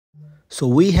So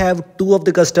we have two of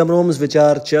the custom ROMs which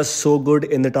are just so good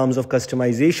in the terms of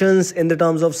customizations, in the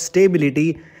terms of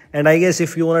stability. And I guess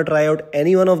if you want to try out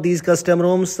any one of these custom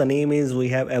ROMs, the name is we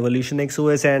have EvolutionX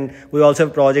OS and we also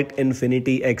have Project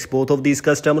Infinity X. Both of these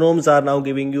custom ROMs are now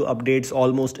giving you updates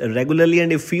almost regularly.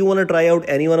 And if you want to try out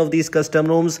any one of these custom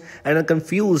ROMs and are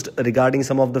confused regarding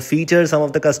some of the features, some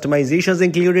of the customizations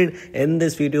included in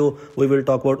this video, we will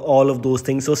talk about all of those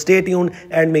things. So stay tuned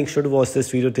and make sure to watch this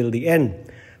video till the end.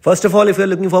 First of all, if you're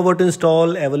looking forward to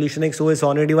install EvolutionX OS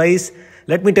on your device,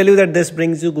 let me tell you that this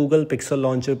brings you Google Pixel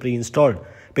Launcher pre-installed.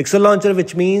 Pixel Launcher,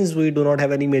 which means we do not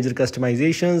have any major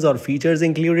customizations or features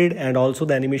included, and also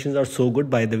the animations are so good,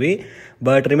 by the way.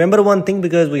 But remember one thing,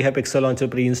 because we have Pixel Launcher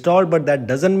pre-installed, but that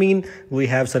doesn't mean we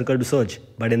have Circle to Search.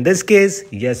 But in this case,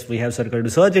 yes, we have Circle to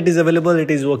Search. It is available. It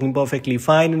is working perfectly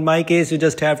fine. In my case, you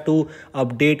just have to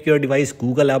update your device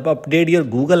Google app, update your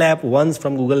Google app once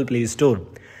from Google Play Store.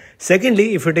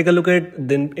 Secondly, if you take a look at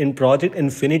in Project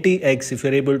Infinity X, if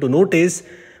you're able to notice,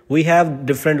 we have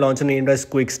different launcher named as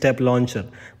Quick Step Launcher,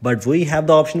 but we have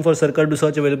the option for Circle to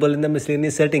Search available in the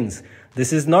miscellaneous settings.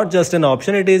 This is not just an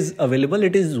option, it is available,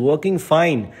 it is working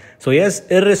fine. So yes,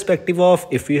 irrespective of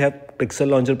if you have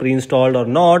Pixel Launcher pre-installed or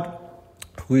not,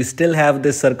 we still have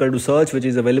this Circle to Search which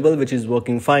is available, which is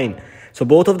working fine. So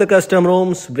both of the custom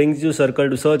ROMs brings you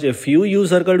Circle to Search. If you use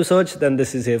Circle to Search, then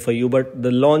this is here for you, but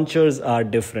the launchers are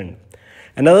different.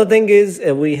 Another thing is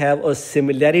we have a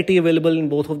similarity available in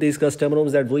both of these custom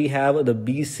ROMs, that we have the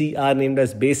BCR named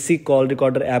as Basic Call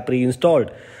Recorder app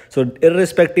pre-installed. So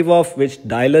irrespective of which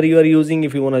dialer you are using,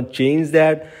 if you want to change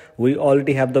that, we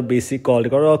already have the basic call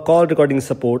recorder or call recording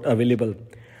support available.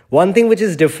 One thing which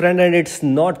is different and it's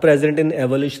not present in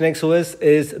EvolutionX OS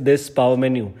is this power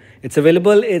menu. It's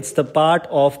available, it's the part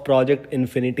of Project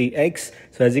Infinity X.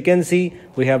 So as you can see,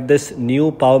 we have this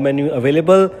new power menu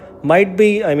available. Might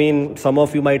be, some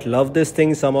of you might love this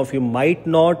thing, some of you might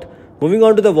not. Moving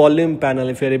on to the volume panel,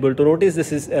 if you're able to notice,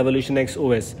 this is EvolutionX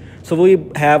OS. So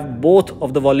we have both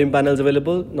of the volume panels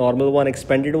available, normal one,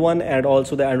 expanded one, and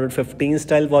also the Android 15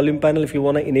 style volume panel. If you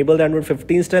want to enable the Android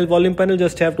 15 style volume panel,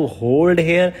 just have to hold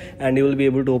here and you will be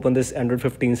able to open this Android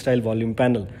 15 style volume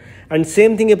panel. And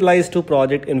same thing applies to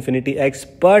Project Infinity X,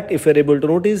 but if you're able to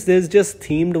notice, there's just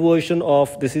themed version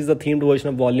of, this is the themed version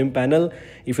of volume panel.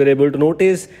 If you're able to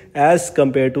notice, as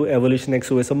compared to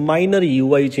EvolutionX OS, a minor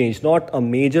UI change, not a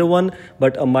major one,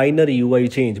 but a minor UI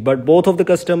change. But both of the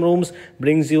custom ROMs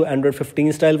brings you Android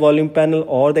 15 style volume panel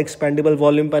or the expandable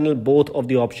volume panel, both of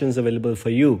the options available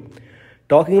for you.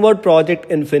 Talking about Project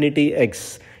Infinity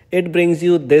X, it brings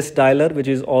you this dialer, which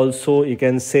is also, you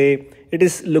can say, it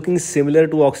is looking similar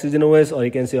to Oxygen OS, or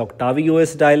you can say Octavi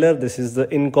OS dialer. This is the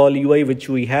in-call UI which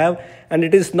we have, and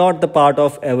it is not the part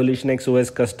of EvolutionX OS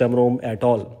custom ROM at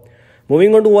all.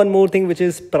 Moving on to one more thing, which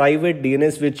is private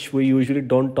DNS, which we usually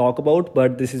don't talk about,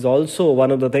 but this is also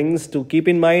one of the things to keep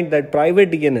in mind, that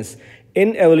private DNS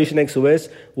in EvolutionX OS,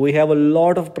 we have a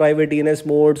lot of private DNS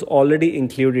modes already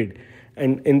included.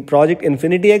 And in Project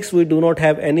Infinity X, we do not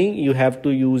have any. You have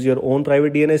to use your own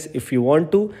private DNS if you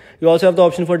want to. You also have the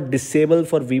option for disable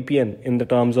for VPN in the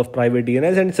terms of private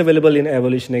DNS, and it's available in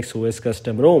EvolutionX OS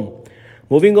custom ROM.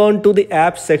 Moving on to the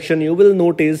apps section, you will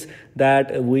notice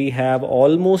that we have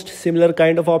almost similar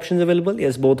kind of options available.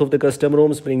 Yes, both of the custom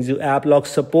ROMs brings you app lock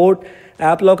support.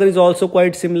 App locker is also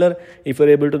quite similar. If you're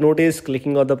able to notice,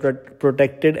 clicking on the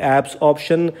protected apps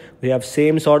option, we have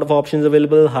same sort of options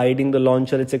available, hiding the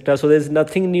launcher, etc. So there's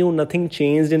nothing new, nothing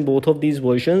changed in both of these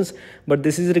versions, but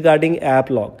this is regarding app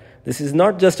lock. This is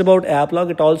not just about app lock,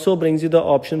 it also brings you the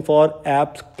option for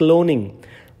app cloning.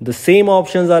 The same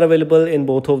options are available in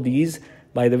both of these.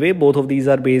 By the way, both of these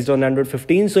are based on Android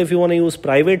 15. So if you want to use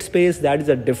private space, that is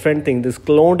a different thing. This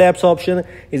cloned apps option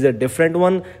is a different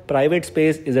one. Private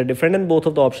space is a different, and both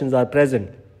of the options are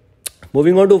present.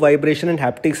 Moving on to vibration and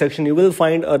haptic section, you will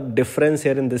find a difference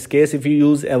here in this case. If you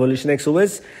use EvolutionX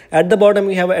OS, at the bottom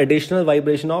we have additional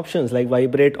vibration options like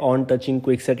vibrate on touching,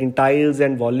 quick setting tiles,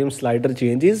 and volume slider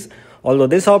changes. Although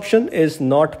this option is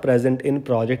not present in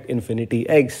Project Infinity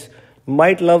X.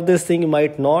 Might love this thing, you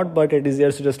might not, but it is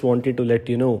here, so just wanted to let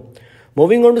you know.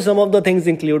 Moving on to some of the things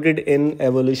included in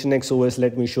EvolutionX OS,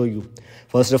 let me show you.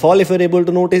 First of all, if you're able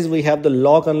to notice, we have the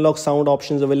lock unlock sound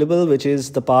options available, which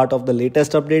is the part of the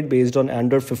latest update based on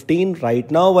Android 15. Right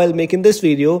now, while making this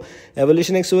video,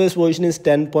 EvolutionX OS version is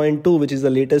 10.2, which is the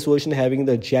latest version having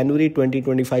the January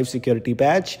 2025 security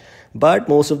patch. But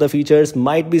most of the features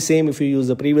might be same if you use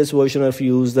the previous version or if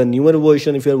you use the newer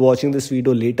version if you're watching this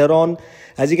video later on.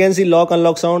 As you can see, lock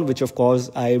unlock sound, which of course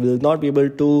I will not be able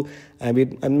to,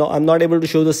 I'm not able to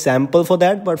show the sample for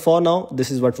that, but for now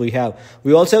this is what we have.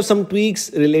 We also have some tweaks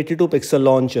related to Pixel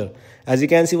Launcher. As you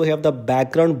can see, we have the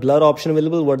background blur option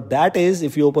available. What that is,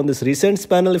 if you open this recents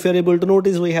panel, if you're able to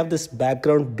notice, we have this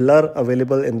background blur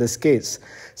available in this case.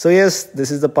 So yes,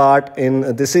 this is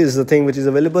the thing which is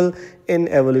available in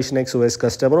EvolutionX OS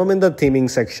custom ROM in the theming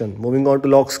section. Moving on to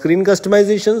lock screen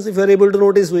customizations, if you're able to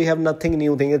notice, we have nothing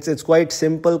new thing. It's quite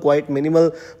simple, quite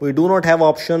minimal. We do not have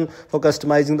option for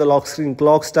customizing the lock screen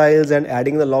clock styles and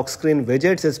adding the lock screen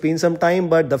widgets. It's been some time,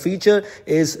 but the feature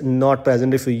is not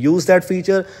present. If you use that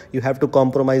feature, you have to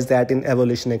compromise that in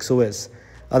EvolutionX OS.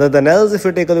 Other than else, if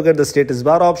you take a look at the status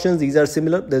bar options, these are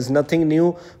similar. There's nothing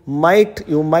new.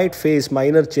 You might face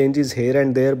minor changes here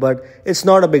and there, but it's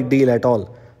not a big deal at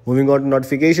all. Moving on to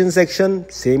notification section,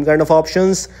 same kind of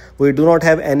options. We do not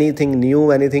have anything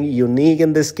new, anything unique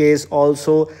in this case.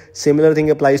 Also, similar thing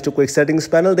applies to quick settings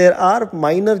panel. There are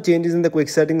minor changes in the quick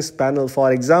settings panel.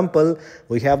 For example,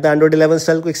 we have the Android 11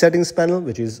 style quick settings panel,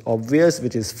 which is obvious,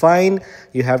 which is fine.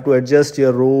 You have to adjust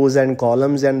your rows and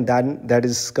columns, and that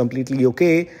is completely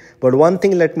okay. But one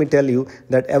thing, let me tell you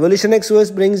that EvolutionX OS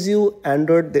brings you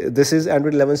this is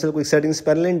Android 11 style quick settings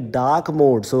panel in dark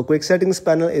mode. So quick settings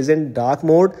panel is in dark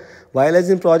mode, while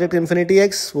as in Project Infinity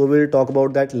X, we will talk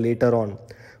about that later on.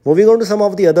 Moving on to some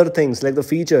of the other things like the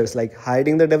features, like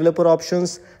hiding the developer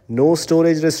options, no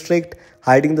storage restrict,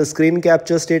 hiding the screen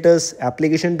capture status,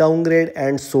 application downgrade,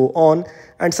 and so on,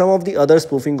 and some of the other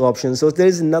spoofing options. So there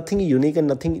is nothing unique and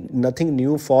nothing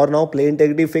new for now. Play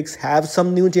integrity fix have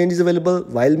some new changes available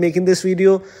while making this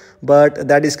video, but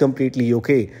that is completely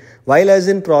okay. While as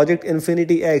in Project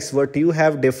Infinity X, what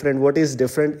is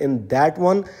different in that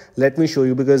one, let me show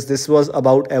you, because this was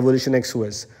about EvolutionX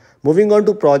OS. Moving on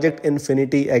to Project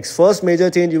Infinity X, first major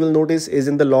change you will notice is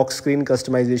in the lock screen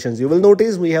customizations. You will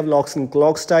notice we have lock screen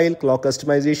clock style, clock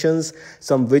customizations,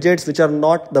 some widgets which are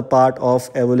not the part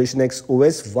of EvolutionX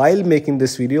OS while making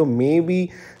this video.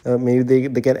 Maybe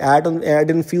they can add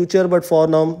in future, but for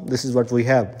now this is what we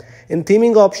have. In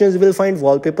theming options, you will find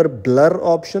wallpaper blur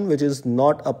option, which is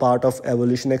not a part of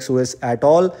EvolutionX OS at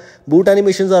all. Boot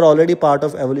animations are already part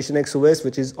of EvolutionX OS,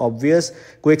 which is obvious.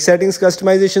 Quick settings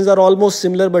customizations are almost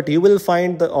similar, but you will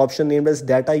find the option named as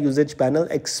data usage panel,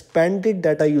 expanded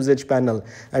data usage panel.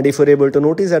 And if you're able to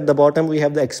notice at the bottom, we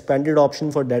have the expanded option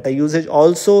for data usage.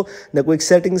 Also, the quick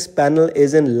settings panel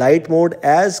is in light mode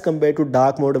as compared to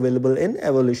dark mode available in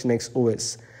EvolutionX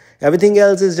OS. Everything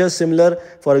else is just similar.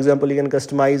 For example, you can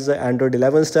customize the Android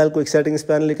 11 style quick settings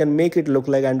panel. You can make it look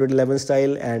like Android 11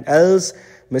 style, and else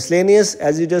miscellaneous,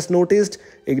 as you just noticed,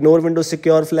 ignore Windows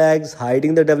secure flags,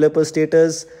 hiding the developer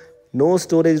status, no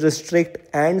storage restrict,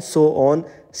 and so on.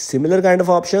 Similar kind of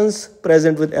options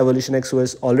present with EvolutionX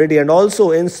OS already. And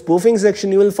also in spoofing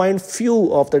section, you will find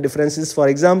few of the differences. For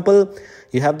example,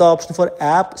 you have the option for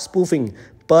app spoofing,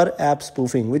 per app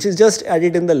spoofing, which is just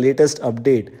added in the latest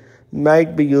update.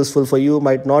 Might be useful for you,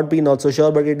 might not be, not so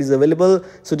sure, but it is available.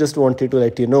 So just wanted to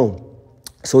let you know.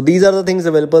 So these are the things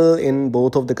available in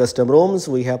both of the custom ROMs.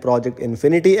 We have Project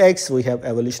Infinity X, we have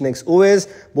EvolutionX OS.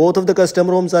 Both of the custom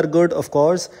ROMs are good, of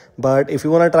course, but if you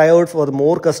want to try out for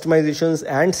more customizations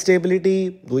and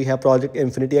stability, we have Project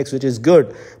Infinity X, which is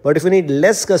good. But if you need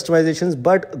less customizations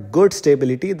but good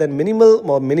stability, then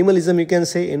minimalism you can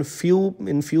say in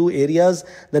few areas,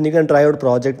 then you can try out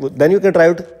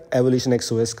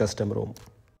EvolutionX OS custom ROM.